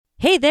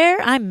Hey there,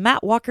 I'm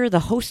Matt Walker,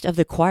 the host of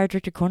the Choir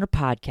Director Corner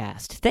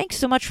podcast. Thanks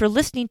so much for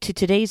listening to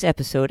today's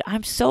episode.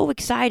 I'm so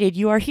excited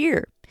you are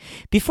here.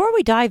 Before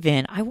we dive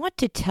in, I want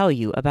to tell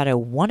you about a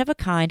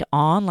one-of-a-kind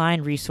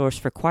online resource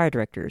for choir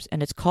directors,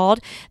 and it's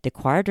called the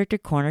Choir Director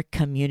Corner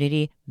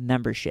Community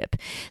Membership.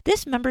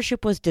 This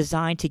membership was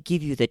designed to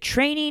give you the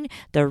training,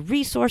 the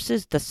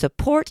resources, the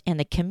support, and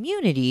the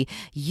community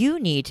you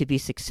need to be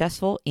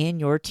successful in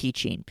your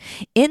teaching.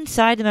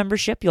 Inside the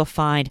membership, you'll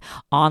find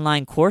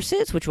online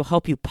courses, which will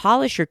help you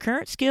polish your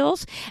current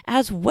skills,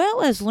 as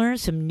well as learn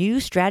some new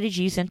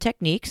strategies and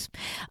techniques,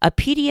 a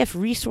PDF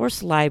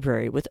resource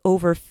library with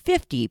over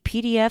 50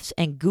 PDFs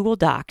and Google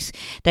Docs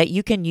that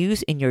you can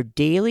use in your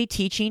daily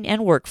teaching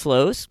and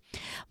workflows,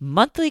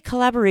 monthly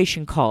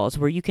collaboration calls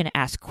where you can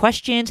ask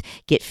questions,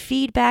 get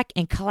feedback,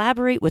 and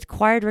collaborate with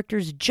choir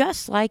directors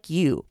just like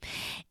you,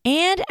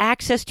 and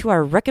access to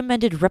our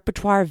recommended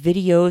repertoire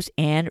videos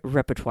and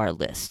repertoire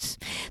lists.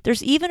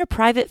 There's even a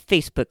private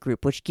Facebook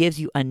group which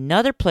gives you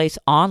another place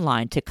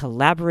online to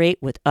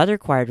collaborate with other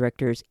choir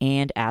directors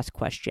and ask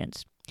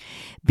questions.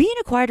 Being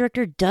a choir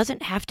director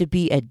doesn't have to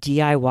be a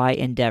DIY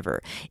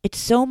endeavor. It's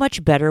so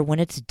much better when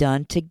it's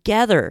done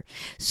together.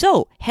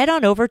 So head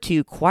on over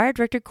to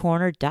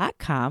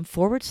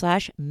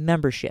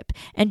choirdirectorcorner.com/membership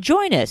and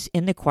join us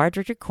in the Choir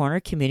Director Corner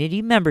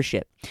Community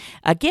Membership.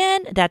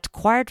 Again, that's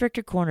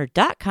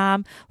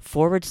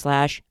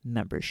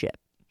choirdirectorcorner.com/membership.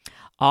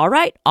 All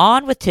right,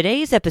 on with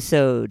today's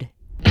episode.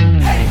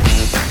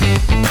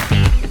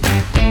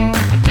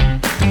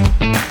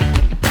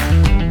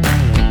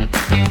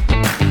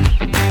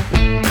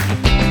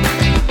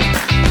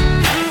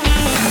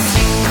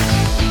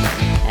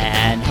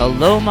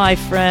 Hello, my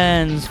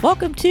friends.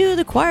 Welcome to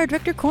the Choir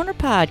Director Corner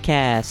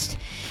podcast.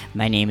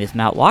 My name is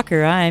Matt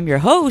Walker. I am your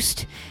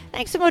host.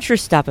 Thanks so much for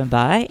stopping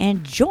by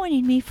and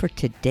joining me for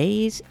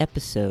today's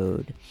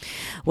episode.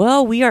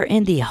 Well, we are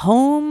in the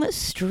home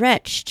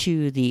stretch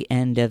to the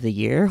end of the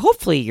year.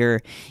 Hopefully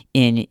you're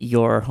in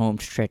your home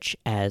stretch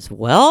as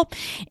well.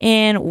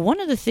 And one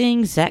of the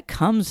things that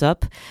comes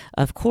up,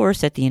 of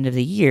course, at the end of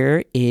the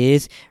year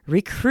is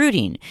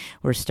recruiting.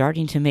 We're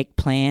starting to make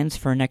plans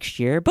for next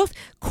year. Both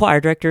choir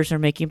directors are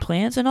making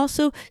plans and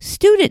also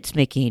students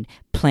making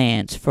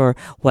plans for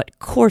what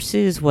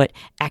courses, what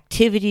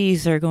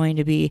activities are going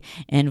to be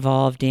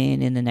involved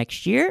in the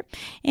next year.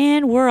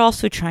 And we're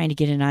also trying to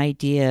get an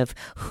idea of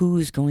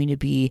who's going to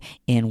be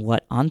in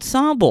what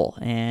ensemble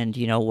and,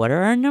 what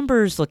are our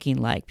numbers looking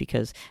like,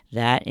 because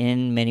that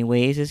in many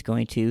ways is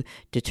going to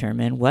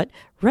determine what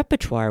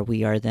repertoire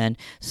we are then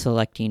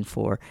selecting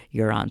for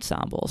your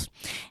ensembles.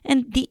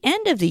 And the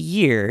end of the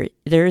year,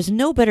 there is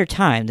no better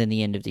time than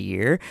the end of the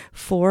year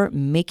for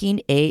making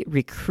a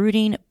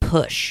recruiting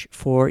push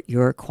for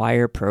your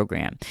choir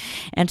program.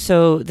 And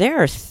so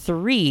there are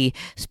 3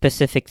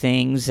 specific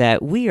things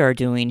that we are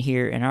doing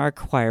here in our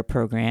choir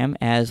program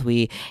as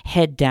we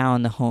head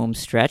down the home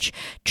stretch,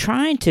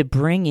 trying to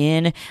bring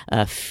in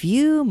a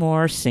few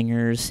more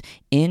singers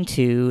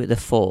into the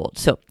fold.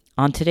 So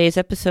on today's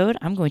episode,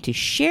 I'm going to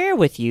share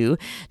with you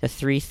the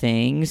 3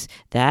 things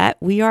that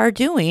we are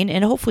doing,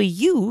 and hopefully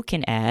you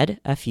can add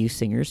a few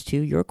singers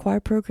to your choir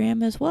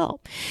program as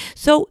well.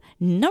 So,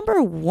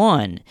 number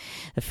 1,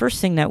 the first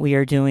thing that we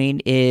are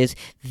doing is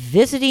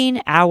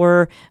visiting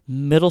our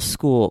middle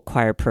school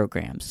choir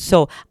programs.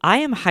 So, I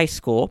am high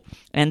school,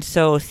 and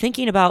so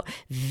thinking about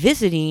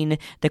visiting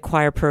the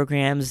choir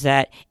programs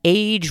that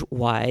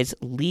age-wise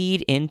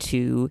lead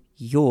into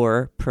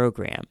your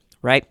program.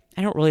 Right?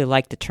 I don't really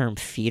like the term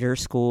feeder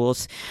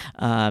schools.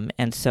 But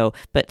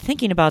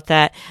thinking about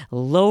that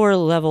lower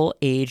level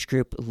age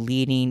group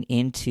leading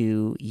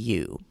into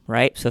you,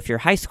 right? So if you're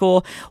high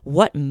school,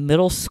 what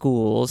middle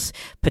schools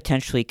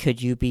potentially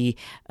could you be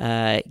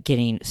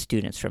getting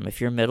students from?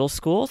 If you're middle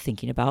school,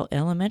 thinking about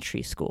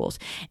elementary schools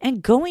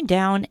and going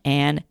down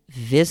and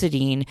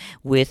visiting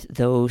with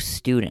those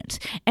students,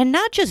 and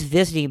not just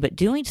visiting, but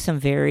doing some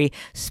very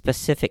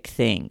specific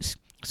things.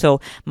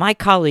 So my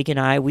colleague and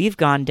I, we've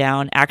gone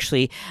down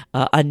actually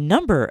a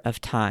number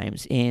of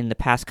times in the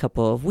past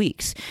couple of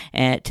weeks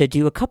to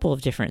do a couple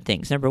of different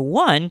things. Number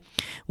 1,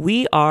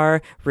 we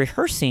are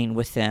rehearsing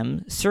with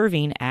them,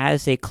 serving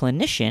as a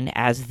clinician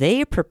as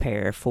they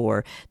prepare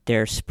for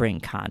their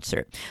spring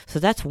concert. So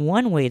that's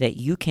one way that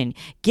you can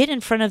get in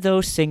front of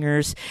those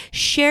singers,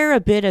 share a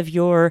bit of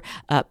your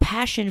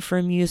passion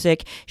for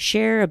music,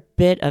 share a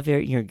bit of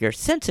your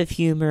sense of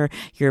humor,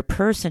 your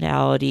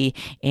personality,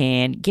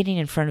 and getting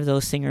in front of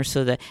those singers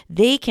so that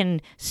they can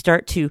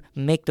start to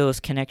make those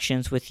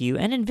connections with you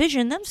and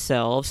envision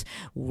themselves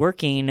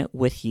working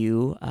with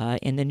you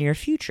in the near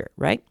future,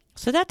 right?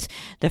 So that's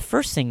the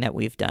first thing that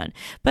we've done.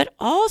 But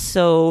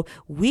also,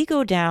 we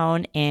go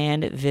down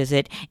and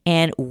visit,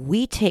 and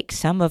we take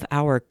some of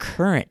our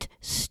current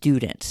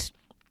students.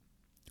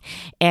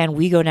 And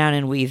we go down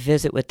and we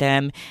visit with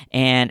them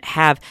and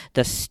have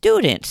the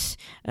students,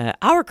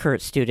 our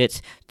current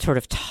students, sort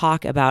of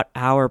talk about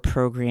our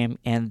program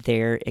and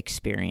their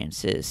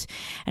experiences.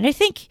 And I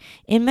think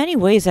in many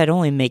ways that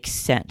only makes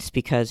sense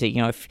because,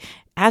 if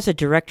as a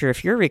director,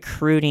 if you're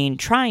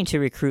trying to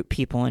recruit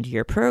people into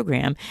your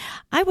program,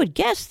 I would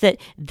guess that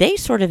they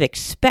sort of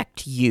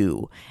expect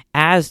you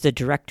as the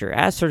director,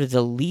 as sort of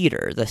the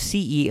leader, the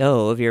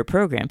CEO of your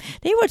program.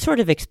 They would sort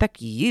of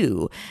expect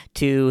you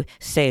to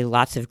say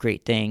lots of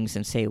great things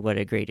and say what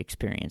a great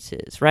experience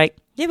is, right?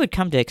 They would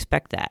come to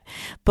expect that.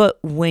 But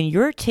when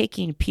you're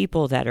taking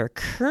people that are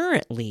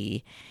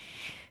currently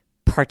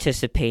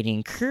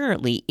participating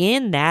currently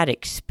in that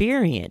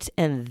experience,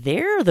 and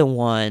they're the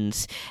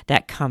ones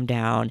that come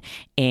down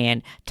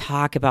and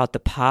talk about the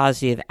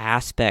positive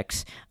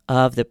aspects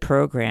of the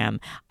program,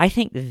 I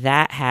think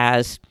that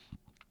has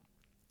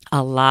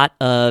a lot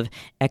of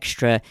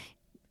extra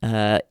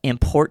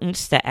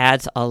importance, that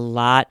adds a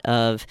lot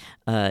of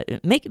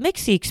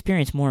makes the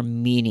experience more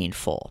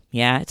meaningful.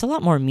 Yeah, it's a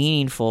lot more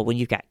meaningful when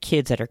you've got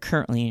kids that are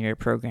currently in your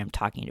program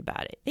talking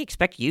about it. They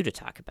expect you to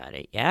talk about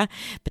it, yeah,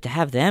 but to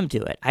have them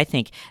do it, I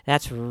think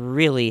that's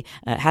really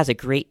has a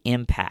great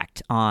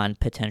impact on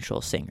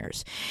potential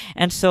singers.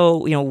 And so,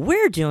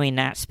 we're doing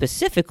that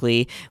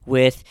specifically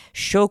with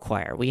show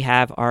choir. We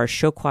have our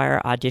show choir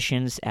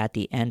auditions at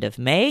the end of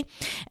May,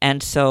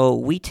 and so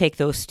we take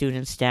those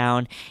students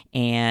down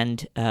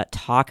and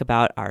talk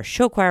about our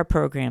show choir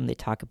program. They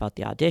talk about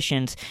the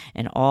auditions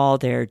and all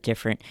their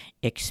different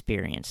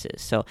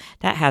experiences. So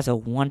that has a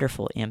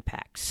wonderful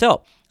impact.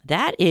 So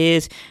that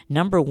is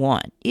number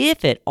one.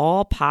 If at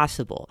all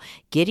possible,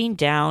 getting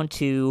down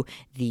to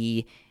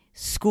the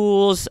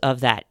schools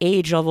of that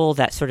age level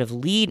that sort of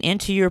lead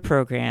into your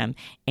program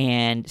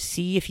and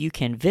see if you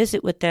can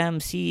visit with them,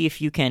 see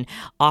if you can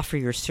offer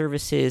your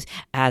services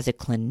as a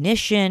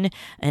clinician,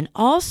 and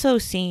also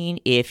seeing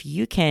if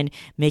you can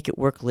make it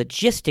work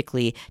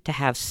logistically to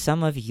have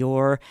some of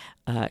your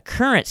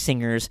current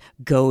singers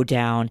go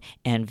down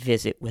and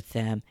visit with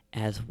them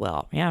as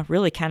well. Yeah,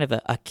 really kind of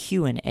a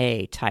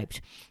Q&A type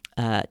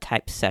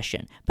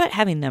session, but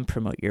having them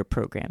promote your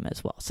program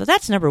as well. So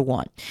that's number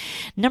one.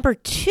 Number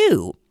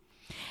two,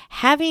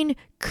 having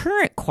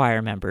current choir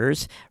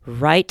members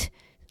write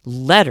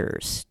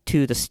letters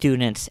to the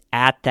students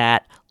at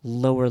that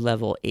lower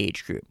level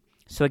age group.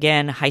 So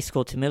again, high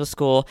school to middle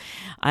school,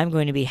 I'm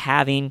going to be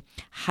having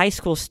high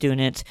school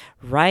students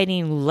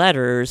writing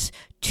letters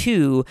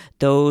to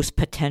those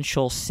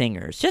potential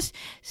singers, just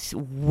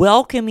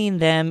welcoming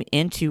them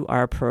into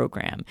our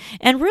program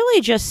and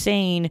really just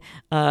saying,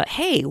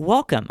 hey,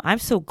 welcome. I'm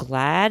so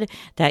glad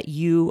that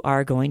you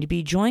are going to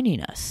be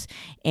joining us.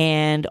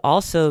 And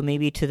also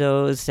maybe to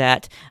those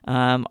that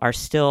are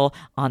still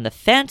on the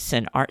fence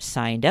and aren't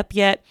signed up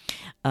yet,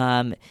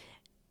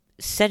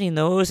 setting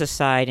those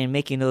aside and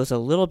making those a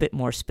little bit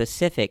more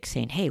specific,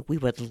 saying, hey, we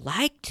would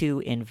like to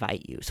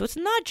invite you. So it's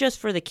not just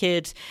for the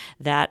kids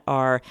that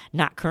are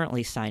not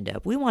currently signed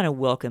up. We want to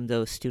welcome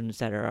those students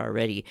that are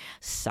already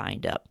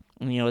signed up.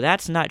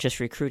 That's not just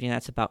recruiting,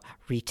 that's about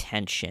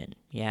retention,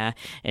 yeah,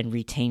 and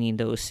retaining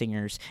those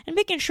singers and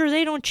making sure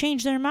they don't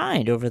change their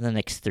mind over the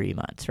next 3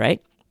 months,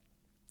 right?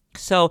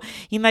 So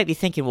you might be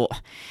thinking, well,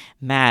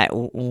 Matt,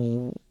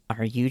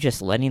 are you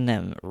just letting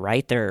them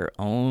write their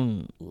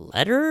own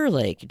letter?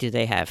 Like, do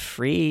they have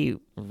free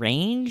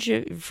reign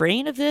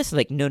of this?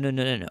 Like, no.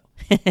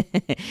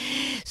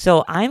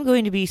 So I'm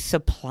going to be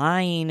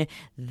supplying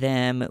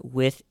them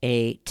with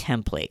a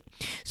template.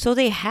 So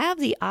they have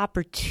the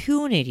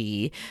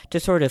opportunity to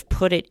sort of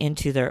put it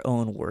into their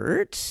own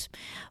words,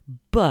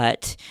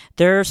 but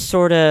they're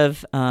sort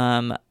of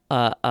a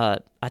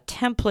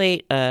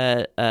template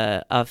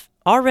of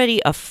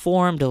already a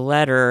formed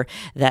letter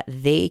that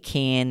they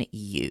can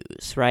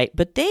use, right?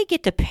 But they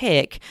get to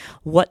pick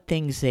what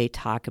things they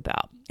talk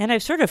about. And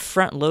I've sort of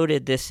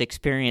front-loaded this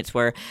experience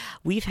where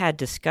we've had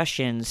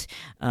discussions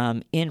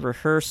in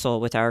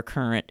rehearsal with our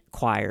current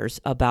choirs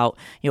about,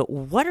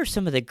 what are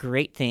some of the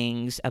great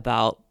things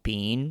about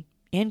being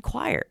in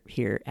choir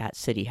here at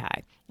City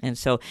High. And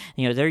so,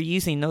 they're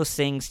using those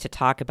things to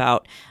talk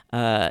about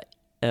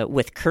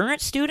with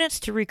current students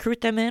to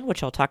recruit them in,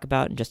 which I'll talk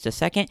about in just a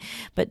second,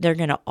 but they're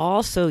going to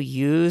also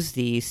use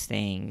these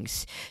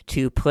things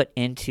to put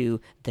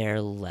into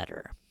their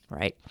letter,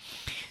 right?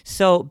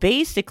 So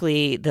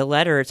basically, the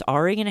letter is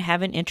already going to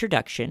have an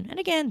introduction, and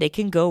again, they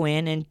can go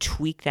in and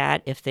tweak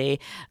that if they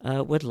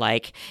would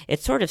like.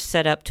 It's sort of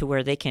set up to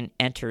where they can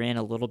enter in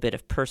a little bit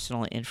of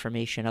personal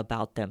information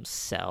about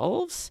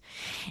themselves,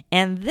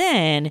 and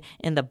then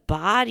in the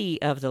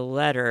body of the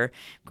letter,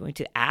 I'm going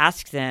to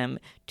ask them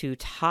to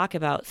talk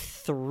about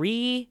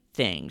 3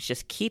 things,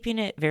 just keeping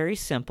it very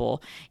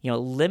simple,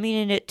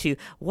 limiting it to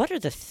what are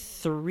the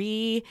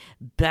 3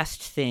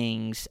 best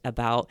things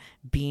about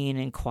being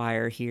in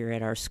choir here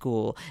at our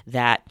school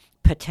that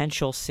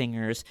potential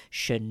singers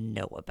should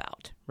know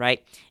about,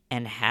 right?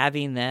 And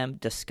having them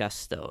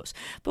discuss those.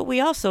 But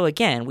we also,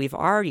 again, we've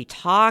already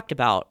talked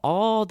about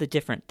all the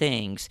different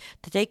things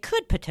that they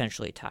could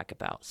potentially talk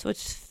about. So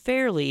it's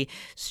fairly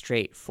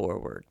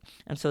straightforward.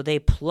 And so they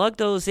plug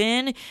those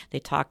in, they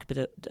talk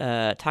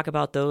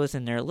about those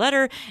in their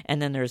letter,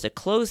 and then there's a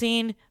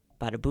closing,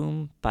 bada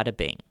boom, bada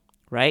bing,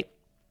 right?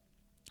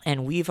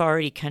 And we've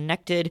already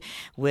connected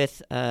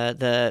with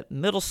the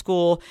middle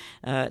school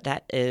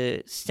that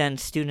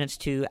sends students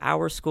to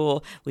our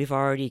school. We've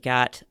already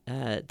got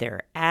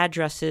their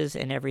addresses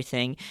and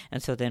everything.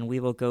 And so then we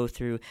will go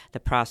through the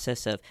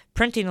process of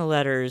printing the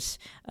letters,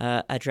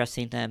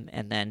 addressing them,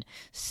 and then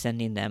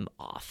sending them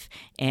off.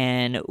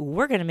 And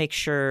we're going to make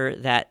sure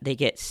that they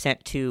get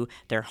sent to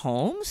their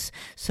homes.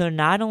 So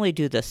not only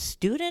do the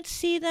students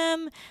see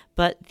them,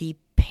 but the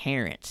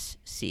parents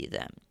see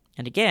them.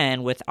 And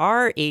again, with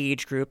our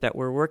age group that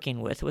we're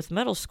working with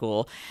middle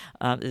school,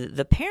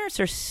 the parents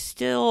are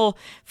still,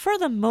 for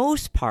the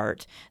most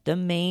part, the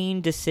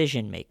main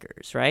decision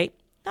makers, right?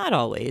 Not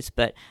always,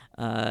 but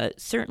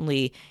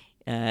certainly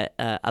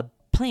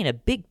playing a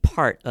big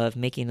part of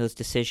making those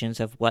decisions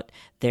of what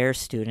their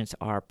students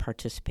are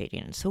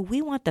participating in. So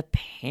we want the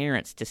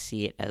parents to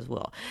see it as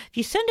well. If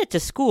you send it to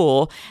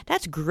school,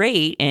 that's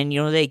great, and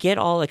they get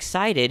all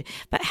excited,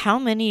 but how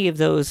many of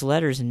those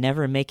letters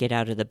never make it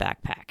out of the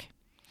backpack?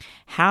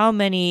 How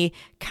many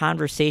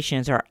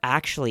conversations are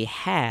actually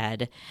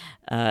had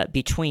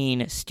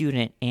between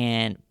student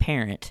and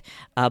parent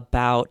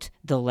about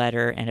the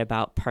letter and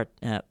about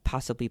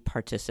possibly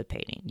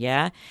participating?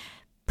 Yeah?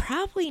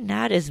 Probably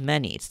not as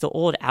many. It's the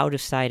old out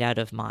of sight, out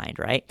of mind,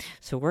 right?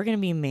 So we're going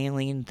to be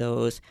mailing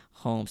those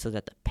home so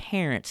that the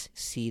parents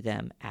see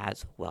them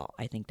as well.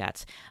 I think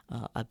that's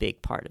a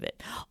big part of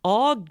it.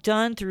 All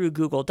done through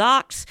Google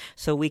Docs,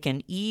 so we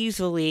can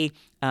easily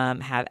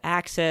have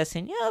access,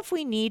 and if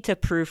we need to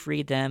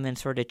proofread them and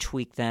sort of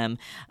tweak them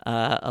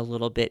a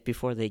little bit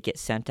before they get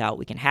sent out,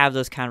 we can have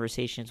those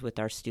conversations with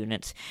our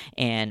students,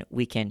 and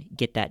we can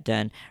get that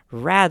done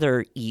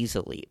rather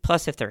easily.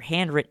 Plus, if they're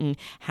handwritten,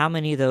 how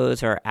many of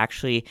those are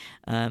actually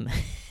going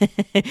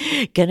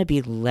to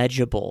be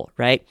legible,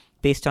 right?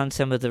 Based on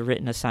some of the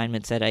written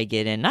assignments that I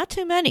get in. Not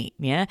too many,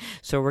 yeah?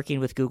 So working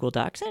with Google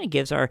Docs, and it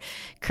gives our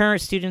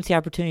current students the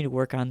opportunity to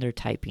work on their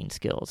typing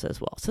skills as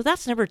well. So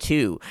that's number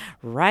 2,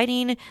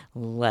 writing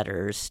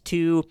letters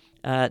to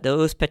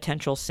those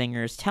potential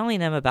singers, telling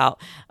them about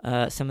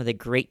some of the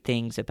great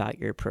things about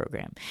your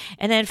program.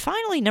 And then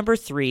finally, number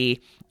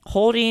 3,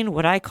 holding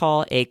what I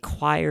call a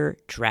choir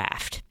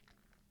draft.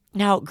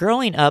 Now,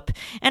 growing up,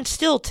 and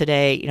still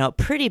today,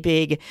 pretty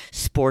big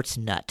sports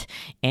nut.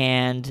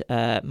 And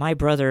my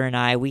brother and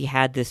I, we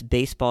had this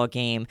baseball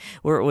game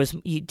where it was,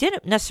 you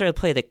didn't necessarily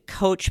play the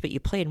coach, but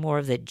you played more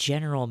of the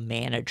general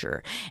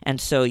manager.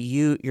 And so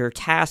your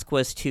task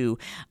was to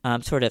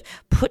sort of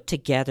put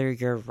together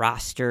your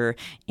roster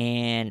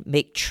and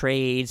make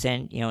trades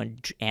and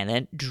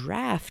then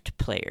draft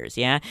players.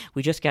 Yeah,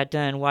 we just got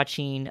done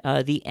watching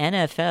the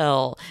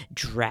NFL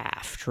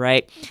draft,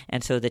 right?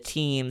 And so the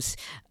teams,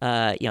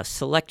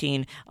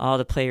 selecting all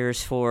the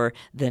players for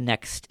the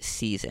next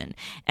season.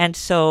 And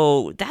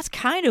so that's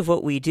kind of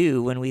what we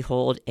do when we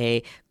hold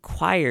a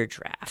choir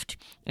draft.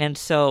 And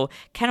so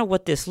kind of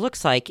what this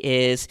looks like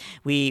is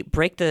we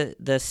break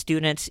the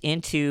students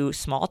into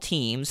small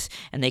teams,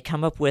 and they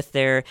come up with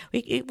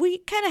we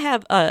kind of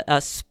have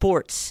a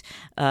sports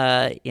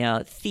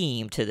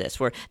theme to this,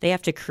 where they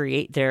have to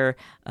create their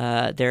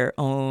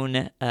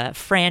own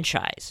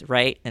franchise,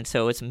 right? And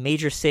so it's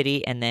major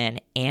city and then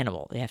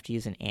animal. They have to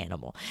use an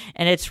animal.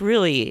 And it's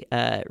really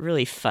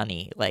really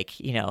funny. Like,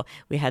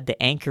 we had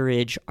the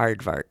Anchorage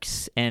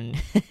Aardvarks,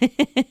 and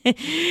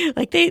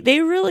like they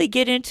really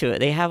get into it.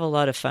 They have a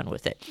lot of fun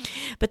with it.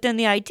 But then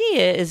the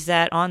idea is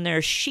that on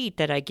their sheet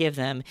that I give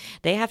them,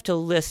 they have to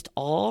list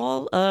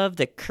all of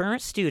the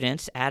current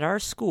students at our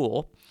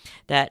school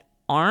that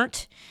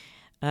aren't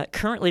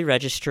currently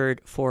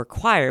registered for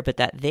choir, but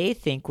that they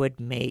think would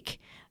make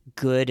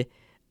good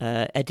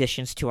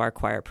additions to our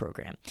choir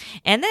program.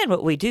 And then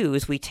what we do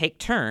is we take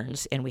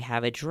turns and we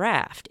have a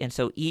draft. And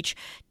so each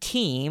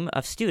team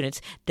of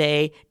students,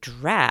 they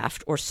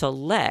draft or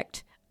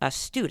select a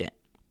student.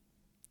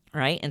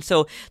 Right? And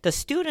so the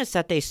students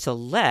that they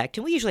select,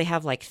 and we usually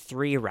have like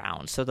 3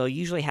 rounds, so they'll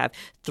usually have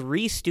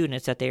 3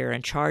 students that they are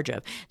in charge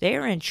of. They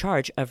are in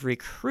charge of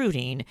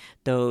recruiting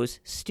those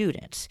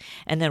students.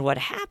 And then what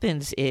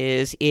happens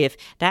is, if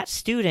that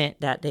student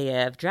that they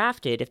have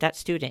drafted, if that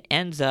student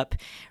ends up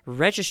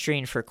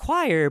registering for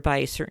choir by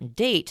a certain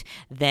date,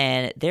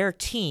 then their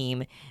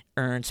team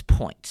earns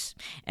points.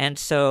 And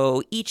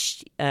so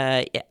each,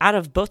 out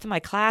of both of my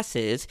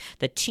classes,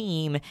 the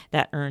team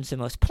that earns the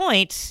most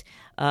points,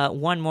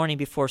 one morning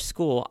before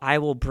school, I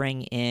will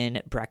bring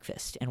in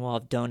breakfast, and we'll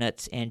have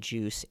donuts and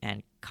juice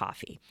and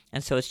coffee.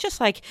 And so it's just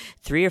like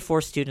 3 or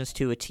 4 students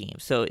to a team.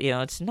 So,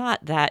 it's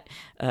not that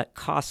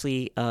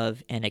costly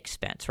of an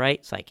expense, right?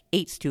 It's like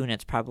 8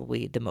 students,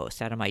 probably the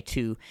most out of my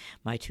two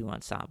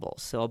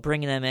ensembles. So I'll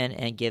bring them in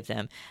and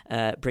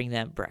bring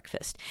them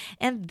breakfast.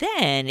 And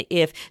then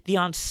if the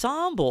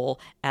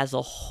ensemble as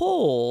a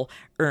whole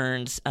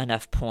earns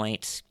enough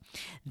points,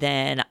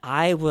 then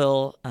I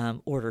will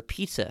order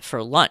pizza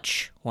for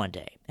lunch one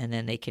day, and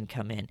then they can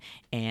come in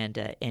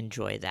and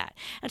enjoy that.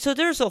 And so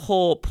there's a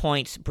whole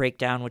points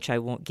breakdown, which I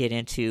won't get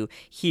into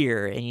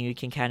here, and you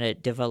can kind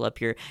of develop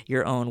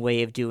your own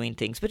way of doing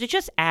things, but it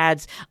just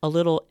adds a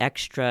little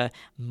extra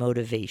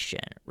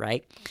motivation,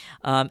 right?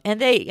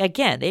 And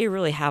they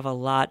really have a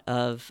lot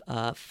of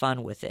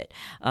fun with it.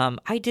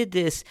 I did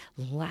this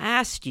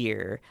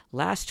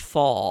last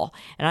fall,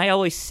 and I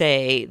always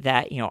say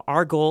that,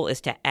 our goal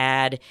is to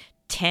add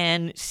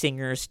 10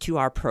 singers to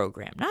our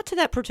program, not to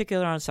that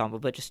particular ensemble,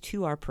 but just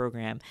to our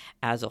program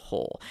as a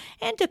whole.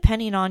 And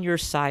depending on your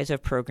size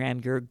of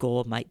program, your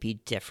goal might be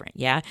different.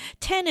 Yeah,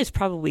 10 is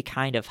probably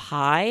kind of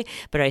high,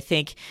 but I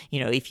think,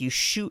 if you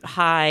shoot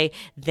high,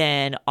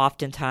 then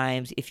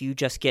oftentimes if you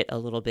just get a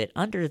little bit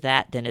under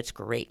that, then it's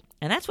great.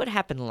 And that's what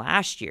happened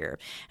last year.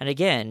 And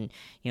again,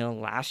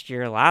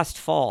 last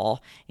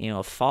fall,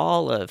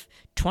 fall of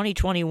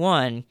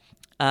 2021,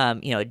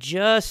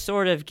 just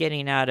sort of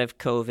getting out of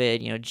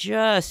COVID,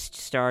 just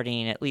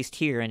starting, at least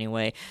here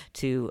anyway,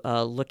 to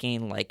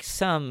looking like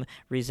some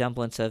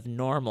resemblance of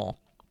normal.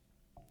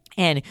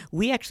 And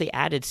we actually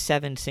added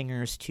 7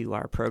 singers to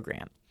our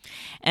program.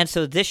 And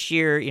so this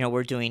year,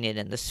 we're doing it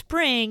in the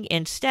spring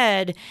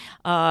instead.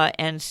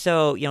 And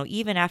so,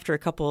 even after a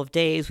couple of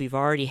days, we've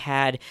already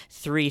had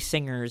 3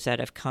 singers that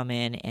have come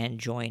in and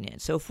join in.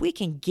 So if we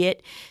can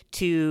get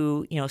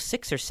to,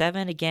 6 or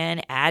 7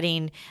 again,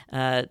 adding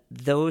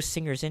those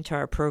singers into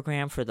our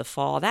program for the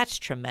fall, that's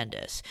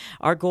tremendous.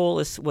 Our goal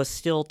was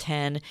still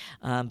 10,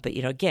 but,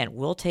 again,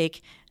 we'll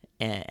take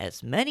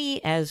as many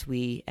as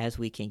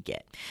we can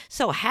get.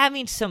 So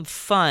having some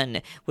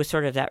fun with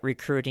sort of that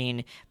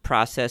recruiting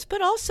process,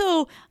 but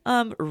also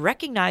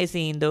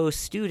recognizing those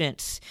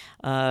students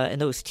and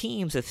those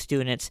teams of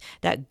students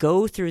that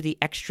go through the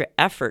extra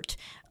effort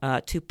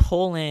to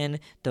pull in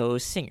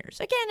those singers.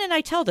 Again, and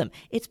I tell them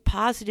it's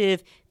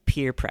positive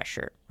peer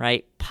pressure,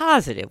 right?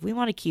 Positive. We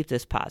want to keep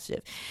this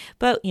positive.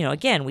 But,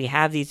 again, we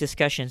have these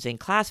discussions in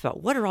class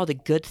about what are all the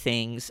good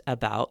things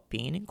about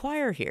being in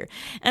choir here.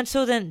 And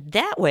so then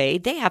that way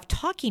they have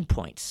talking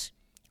points,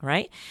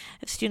 right?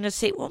 If students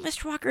say, well,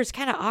 Mr. Walker, it's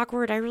kind of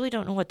awkward. I really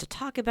don't know what to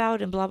talk about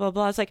and blah, blah,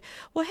 blah. It's like,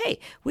 well, hey,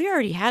 we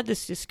already had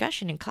this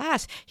discussion in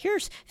class.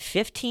 Here's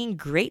 15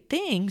 great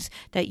things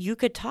that you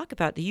could talk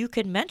about, that you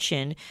could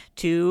mention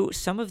to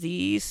some of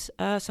these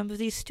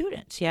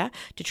students, yeah,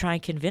 to try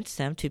and convince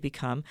them to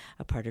become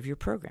a part of your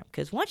program.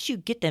 Because once you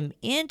get them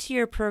into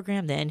your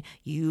program, then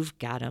you've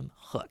got them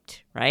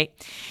hooked, right?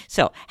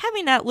 So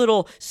having that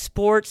little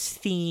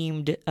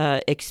sports-themed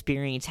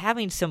experience,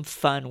 having some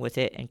fun with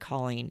it, and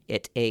calling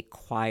it a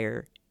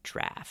choir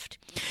draft.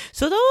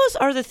 So those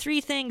are the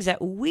 3 things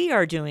that we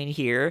are doing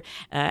here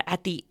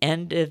at the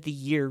end of the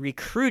year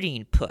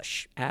recruiting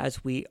push,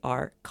 as we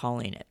are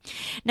calling it.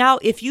 Now,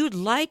 if you'd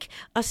like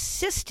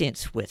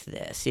assistance with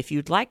this, if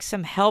you'd like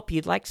some help,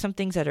 you'd like some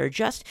things that are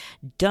just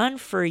done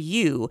for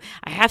you,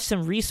 I have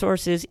some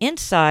resources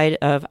inside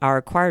of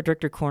our Choir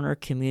Director Corner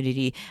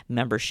community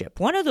membership.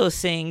 One of those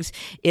things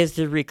is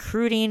the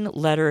recruiting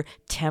letter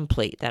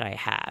template that I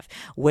have,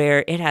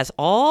 where it has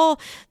all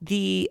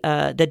the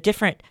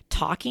different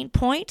talking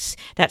points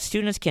that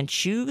students can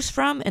choose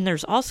from, and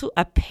there's also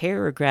a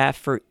paragraph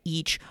for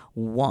each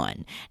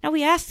one. Now,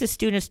 we ask the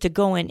students to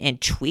go in and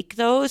tweak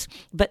those,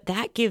 but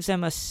that gives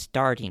them a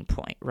starting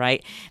point,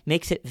 right?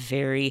 Makes it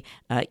very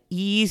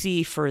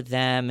easy for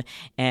them,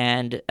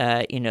 and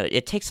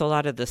it takes a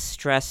lot of the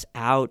stress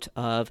out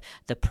of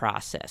the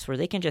process, where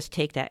they can just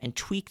take that and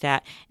tweak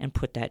that and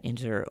put that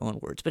into their own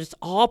words. But it's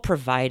all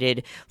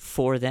provided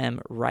for them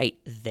right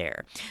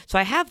there. So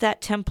I have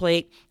that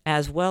template,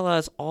 as well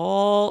as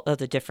all of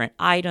the different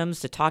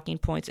items, the talking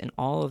points, and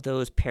all of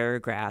those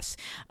paragraphs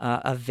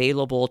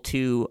available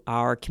to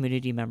our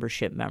community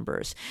membership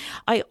members.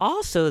 I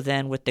also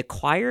then, with the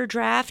choir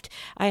draft,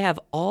 I have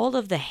all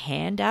of the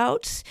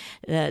handouts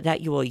that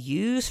you will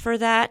use for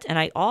that, and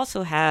I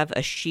also have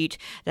a sheet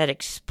that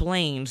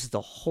explains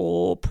the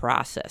whole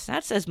process.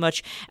 That's as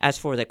much as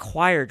for the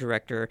choir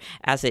director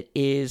as it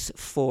is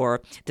for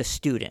the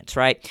students,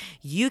 right?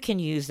 You can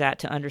use that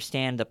to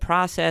understand the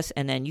process,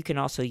 and then you can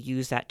also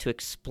use that to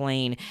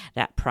explain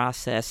that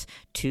process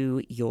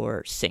to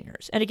your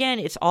singers. And again,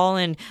 it's all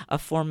in a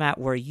format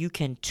where you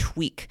can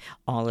tweak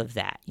all of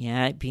that,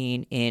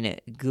 being in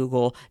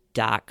Google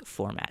Doc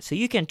format. So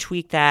you can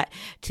tweak that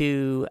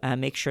to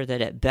make sure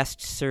that it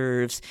best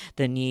serves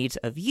the needs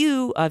of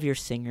you, of your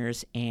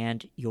singers,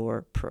 and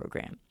your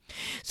program.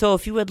 So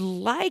if you would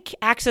like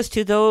access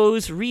to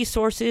those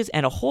resources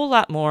and a whole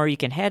lot more, you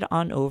can head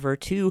on over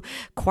to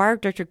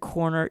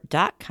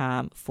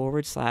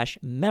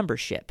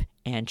choirdirectorcorner.com/membership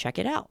and check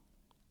it out.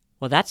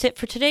 Well, that's it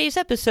for today's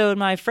episode,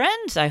 my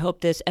friends. I hope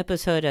this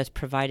episode has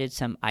provided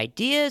some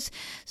ideas,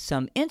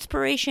 some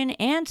inspiration,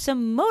 and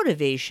some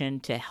motivation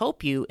to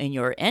help you in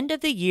your end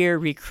of the year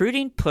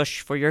recruiting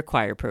push for your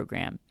choir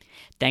program.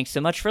 Thanks so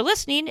much for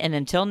listening, and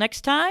until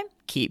next time,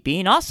 keep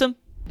being awesome.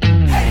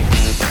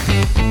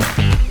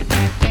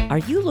 Are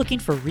you looking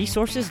for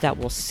resources that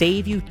will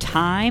save you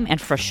time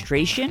and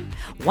frustration?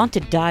 Want to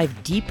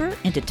dive deeper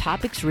into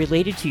topics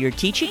related to your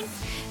teaching?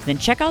 Then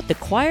check out the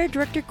Choir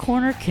Director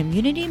Corner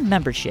community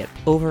membership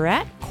over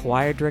at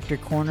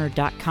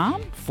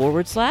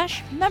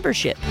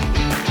choirdirectorcorner.com/membership.